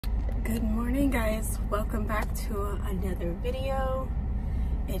Good morning, guys. Welcome back to another video.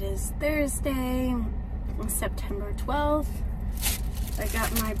 It is Thursday, September 12th. I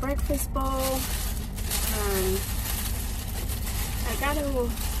got my breakfast bowl. I gotta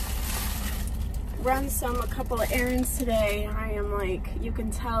run a couple of errands today. I am like, you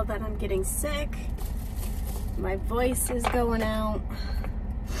can tell that I'm getting sick. My voice is going out.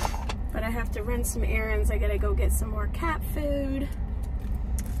 But I have to run some errands. I gotta go get some more cat food.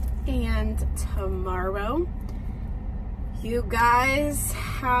 And tomorrow, you guys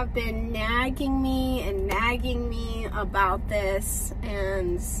have been nagging me about this,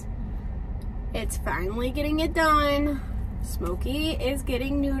 and it's finally getting it done. Smokey is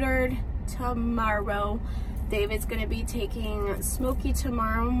getting neutered tomorrow. David's gonna be taking Smokey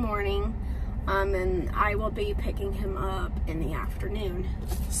tomorrow morning, and I will be picking him up in the afternoon.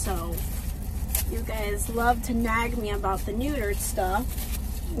 So you guys love to nag me about the neutered stuff,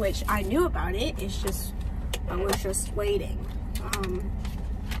 which I knew about it. It's just, I was just waiting.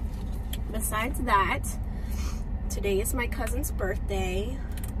 Besides that, today is my cousin's birthday.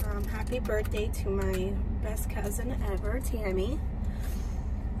 Happy birthday to my best cousin ever, Tammy.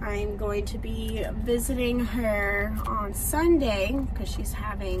 I'm going to be visiting her on Sunday because she's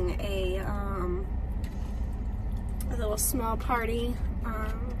having a little small party,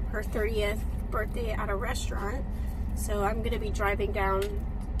 her 30th birthday at a restaurant. So I'm gonna be driving down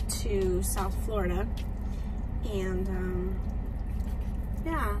to South Florida, and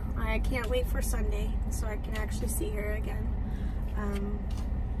yeah, I can't wait for Sunday so I can actually see her again.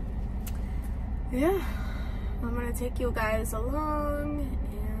 Yeah, I'm gonna take you guys along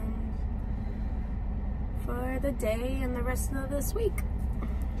and for the day and the rest of this week.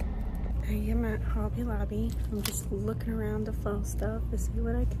 I am at Hobby Lobby. I'm just looking around the fall stuff to see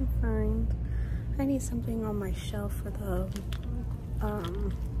what I can find. I need something on my shelf for the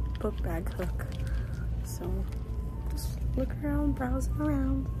book bag hook. So just look around, browsing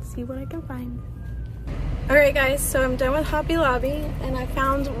around, see what I can find. Alright guys, so I'm done with Hobby Lobby and I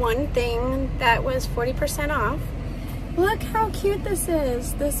found one thing that was 40% off. Look how cute this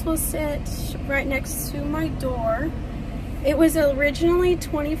is. This will sit right next to my door. It was originally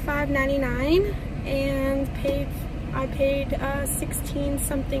 $25.99 and I paid $16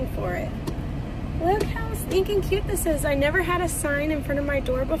 something for it. Look how stinking cute this is. I never had a sign in front of my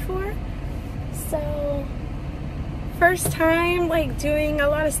door before. So, first time like doing a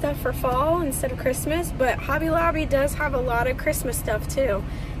lot of stuff for fall instead of Christmas, but Hobby Lobby does have a lot of Christmas stuff too.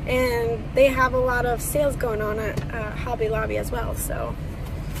 And they have a lot of sales going on at Hobby Lobby as well. So,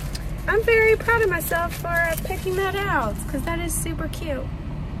 I'm very proud of myself for picking that out because that is super cute.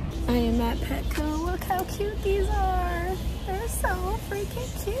 I am at Petco. Look how cute these are. They're so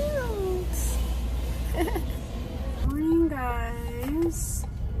freaking cute. Morning, guys.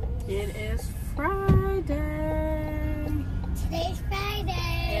 It is Friday. Today's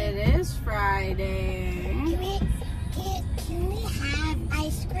Friday. It is Friday. Can we have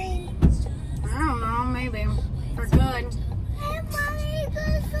ice cream? I don't know, maybe. For good. Hey, Mommy, you go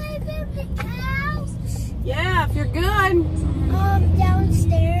sleep in the house? Yeah, if you're good.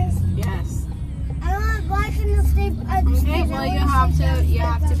 Downstairs. Yes. I'm not watching the sleep upstairs. Okay, well you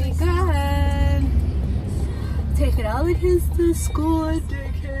have to be good. Taking all the kids to school and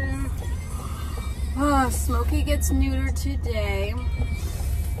daycare. Oh, Smokey gets neutered today.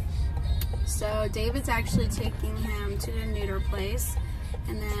 So David's actually taking him to the neuter place.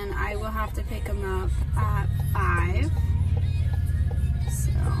 And then I will have to pick him up at 5.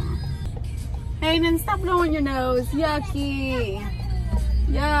 So, Hayden, stop blowing your nose. Yucky.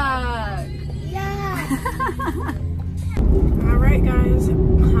 Yuck. Yeah. Alright guys,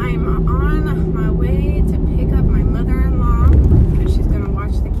 I'm on my way to pick up my mother-in-law because she's going to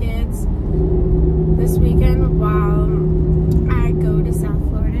watch the kids this weekend while I go to South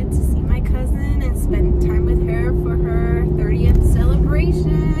Florida to see my cousin and spend time with her for her 30th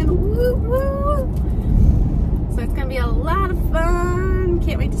celebration. Woo woo! So it's going to be a lot of fun.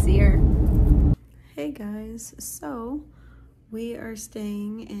 Can't wait to see her. Hey guys, so we are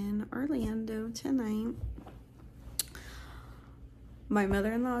staying in Orlando tonight. My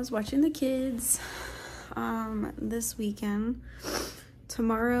mother-in-law is watching the kids this weekend.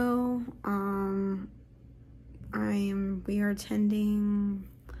 Tomorrow, we are attending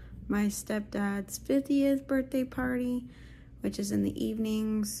my stepdad's 50th birthday party, which is in the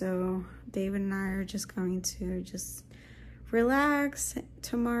evening. So David and I are just going to just relax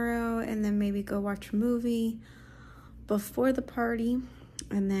tomorrow and then maybe go watch a movie before the party.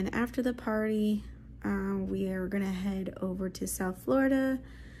 And then after the party, we are gonna head over to South Florida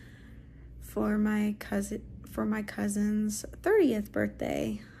for my cousin's 30th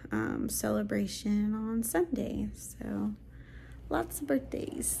birthday. celebration on Sunday. So lots of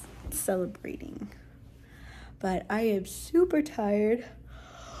birthdays celebrating. But I am super tired.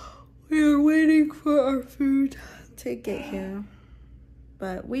 We are waiting for our food to get here.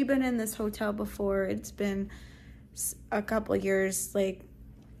 But we've been in this hotel before. It's been a couple years, like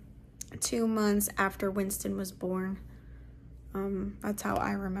 2 months after Winston was born. That's how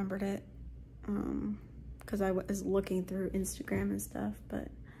I remembered it. Because I was looking through Instagram and stuff. But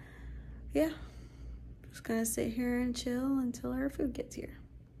yeah, just gonna sit here and chill until our food gets here.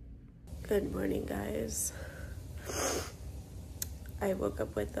 Good morning, guys. I woke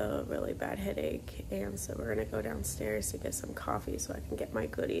up with a really bad headache, and so we're gonna go downstairs to get some coffee so I can get my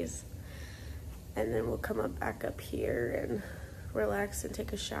goodies, and then we'll come back up here and relax and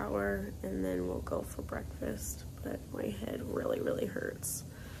take a shower, and then we'll go for breakfast. But my head really hurts,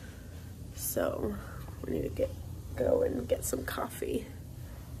 so we need to go and get some coffee,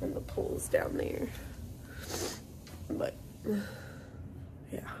 and the pool's down there. But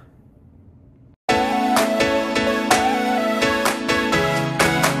yeah.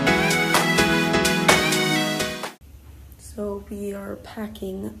 So we are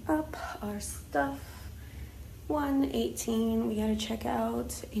packing up our stuff. 1:18, we gotta check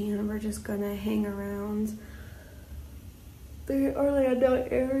out, and we're just gonna hang around the Orlando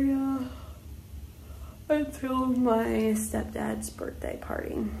area until my stepdad's birthday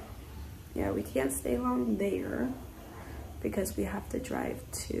party. Yeah, we can't stay long there because we have to drive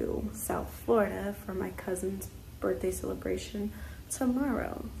to South Florida for my cousin's birthday celebration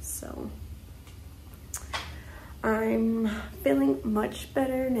tomorrow. So I'm feeling much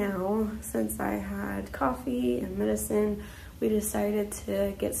better now since I had coffee and medicine. We decided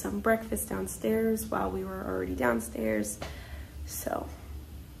to get some breakfast downstairs while we were already downstairs. So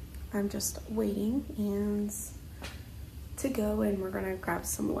I'm just waiting and to go, and we're gonna grab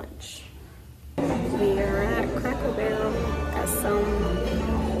some lunch. We are at Cracker Barrel, got some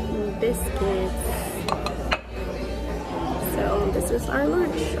biscuits. So this is our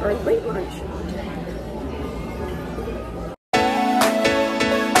lunch, or late lunch.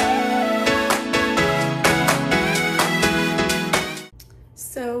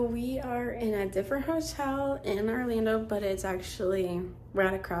 So we are in a different hotel in Orlando, but it's actually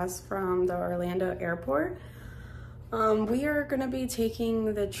right across from the Orlando airport. We are gonna be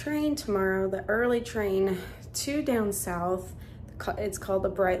taking the train tomorrow, the early train to down south. It's called the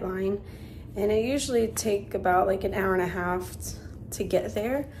Bright Line, and it usually take about like an hour and a half to get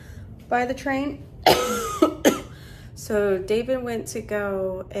there by the train. So David went to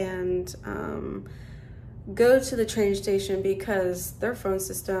go and go to the train station because their phone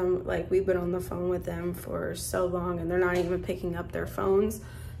system, like, we've been on the phone with them for so long and they're not even picking up their phones.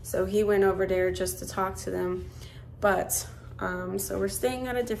 So he went over there just to talk to them. But so we're staying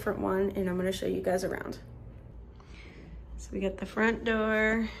at a different one, and I'm gonna show you guys around. So we got the front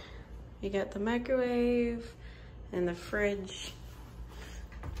door, you got the microwave and the fridge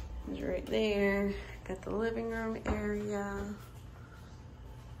is right there. Got the living room area,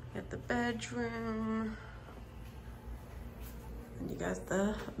 got the bedroom, and you got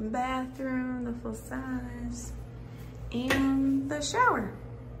the bathroom, the full size, and the shower.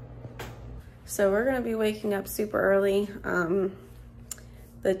 So we're gonna be waking up super early.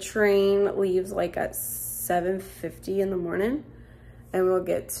 The train leaves like at 7:50 in the morning, and we'll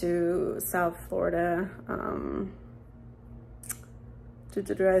get to South Florida,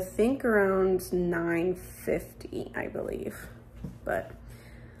 I think around 9:50, I believe. But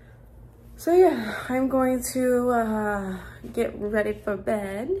so yeah, I'm going to get ready for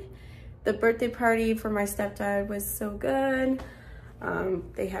bed. The birthday party for my stepdad was so good.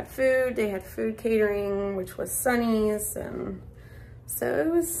 They had food catering, which was Sunny's, and so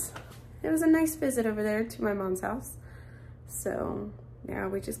it was a nice visit over there to my mom's house. So yeah,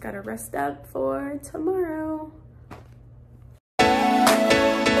 we just gotta rest up for tomorrow.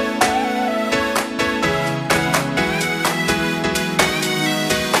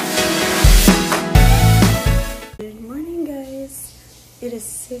 Good morning, guys. It is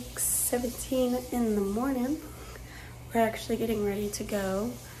 6:17 in the morning. We're actually getting ready to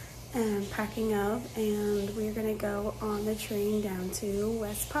go and packing up, and we're gonna go on the train down to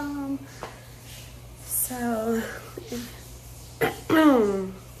West Palm. So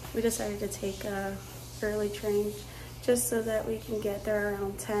we decided to take a early train just so that we can get there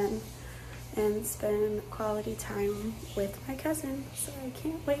around 10 and spend quality time with my cousin. So I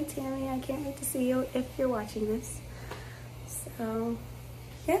can't wait, Tammy. I can't wait to see you if you're watching this. So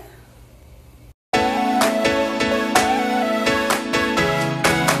yeah.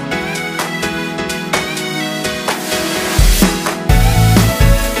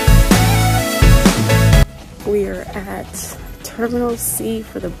 are at Terminal C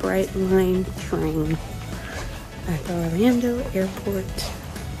for the Brightline train at the Orlando Airport.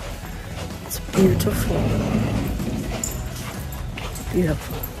 It's beautiful.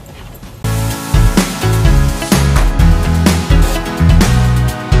 Beautiful.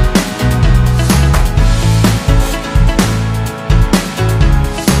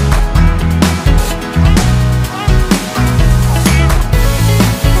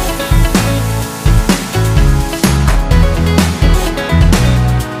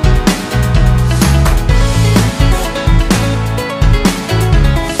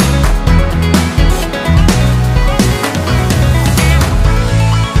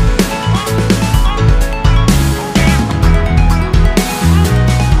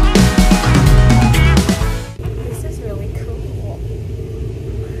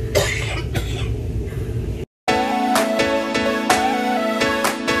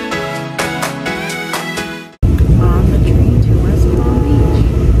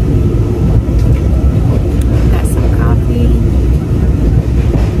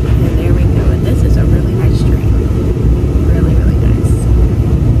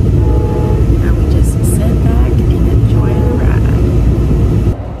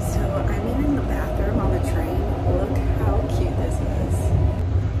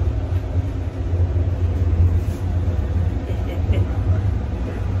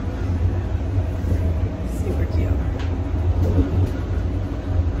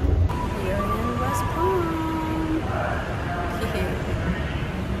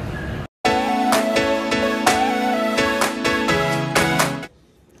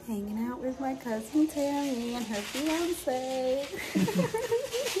 Cousin Tammy and her fiance.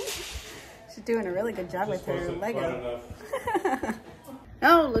 She's doing a really good job with her Lego.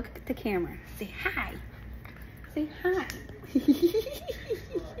 Oh, look at the camera. Say hi. Say hi.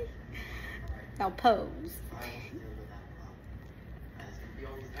 Now pose.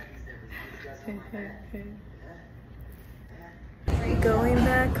 Going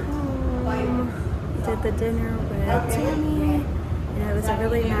back home. Did the dinner with Tammy. And it was a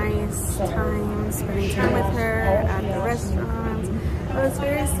really nice time spending time with her at the restaurant. I was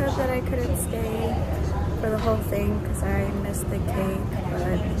very sad that I couldn't stay for the whole thing because I missed the cake,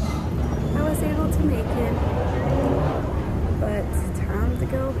 but I was able to make it. But time to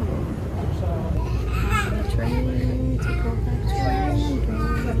go home. On the train to go back to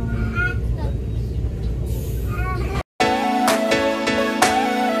Orlando.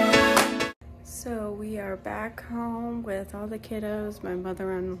 So we are back home with all the kiddos. My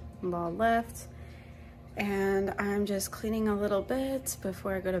mother-in-law left and I'm just cleaning a little bit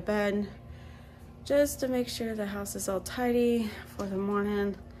before I go to bed just to make sure the house is all tidy for the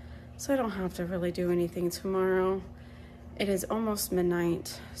morning so I don't have to really do anything tomorrow. It is almost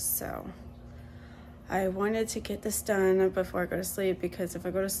midnight, so I wanted to get this done before I go to sleep because if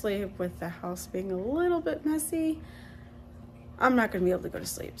I go to sleep with the house being a little bit messy, I'm not gonna be able to go to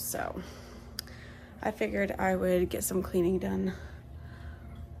sleep. So I figured I would get some cleaning done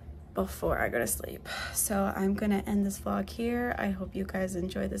before I go to sleep. So I'm gonna end this vlog here. I hope you guys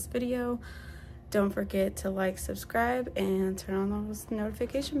enjoyed this video. Don't forget to like, subscribe, and turn on those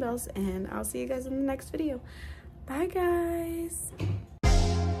notification bells, and I'll see you guys in the next video. Bye guys.